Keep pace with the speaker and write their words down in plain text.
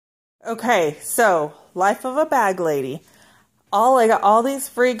Okay, so Life of a Bag Lady. I got all these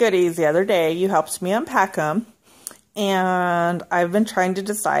free goodies the other day. You helped me unpack them. And I've been trying to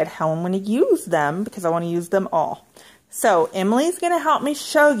decide how I'm going to use them because I want to use them all. So Emily's going to help me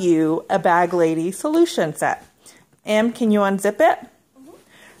show you a Bag Lady solution set. Em, can you unzip it? Mm-hmm.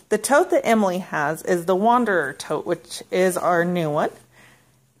 The tote that Emily has is the Wanderer tote, which is our new one.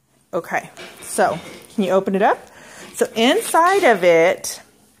 Okay, so can you open it up? So inside of it,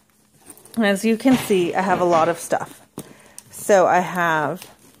 as you can see, I have a lot of stuff. So I have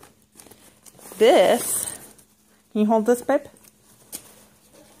this. Can you hold this, babe?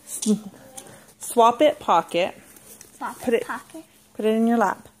 Swap it pocket. Put it in your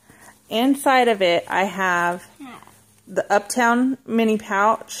lap. Inside of it, I have the Uptown mini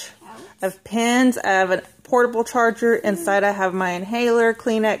pouch. I have pens. I have a portable charger. Inside, I have my inhaler,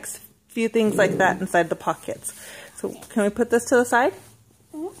 Kleenex, a few things like that inside the pockets. So can we put this to the side?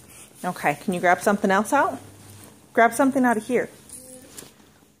 Okay, can you grab something else out? Grab something out of here.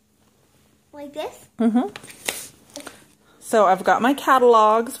 Like this? Mm-hmm. So I've got my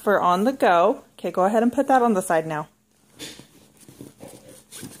catalogs for on the go. Okay, go ahead and put that on the side now.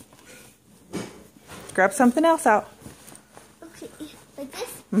 Grab something else out. Okay, like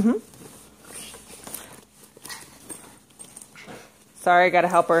this? Mm-hmm. Sorry, I gotta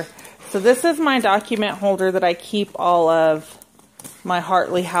help her. So this is my document holder that I keep all of my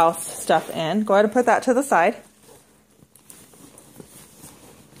Hartley House stuff in. Go ahead and put that to the side.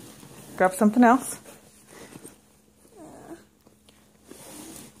 Grab something else.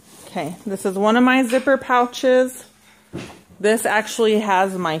 Okay, this is one of my zipper pouches. This actually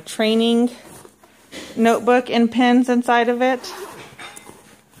has my training notebook and pens inside of it.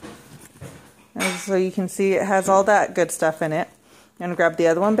 And so you can see it has all that good stuff in it. You want to grab the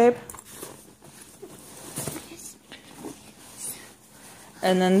other one, babe?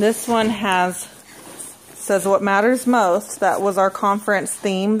 And then this one says what matters most. That was our conference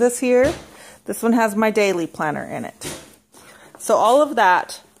theme this year. This one has my daily planner in it. So all of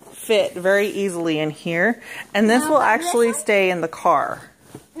that fit very easily in here. And this will actually stay in the car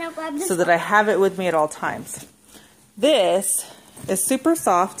so that I have it with me at all times. This is super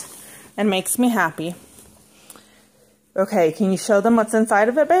soft and makes me happy. Okay, can you show them what's inside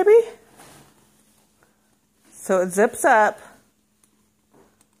of it, baby? So it zips up.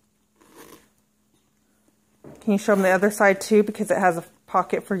 Can you show them the other side too, because it has a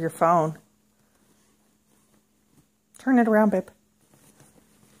pocket for your phone? Turn it around, babe.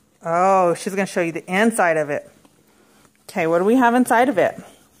 Oh, she's going to show you the inside of it. Okay, what do we have inside of it?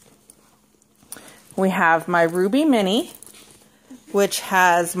 We have my Ruby Mini, which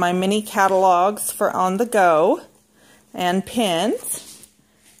has my mini catalogs for on the go and pins.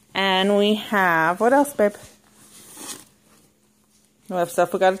 And we have, what else, babe? We have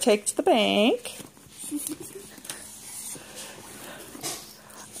stuff we got to take to the bank.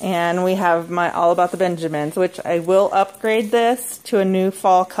 And we have my All About the Benjamins, which I will upgrade this to a new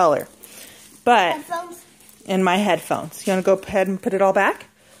fall color. But headphones. In my headphones. You want to go ahead and put it all back?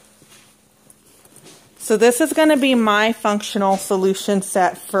 So this is going to be my functional solution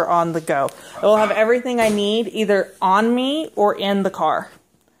set for on the go. It will have everything I need either on me or in the car.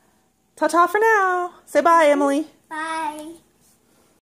 Ta-ta for now. Say bye, Emily. Bye.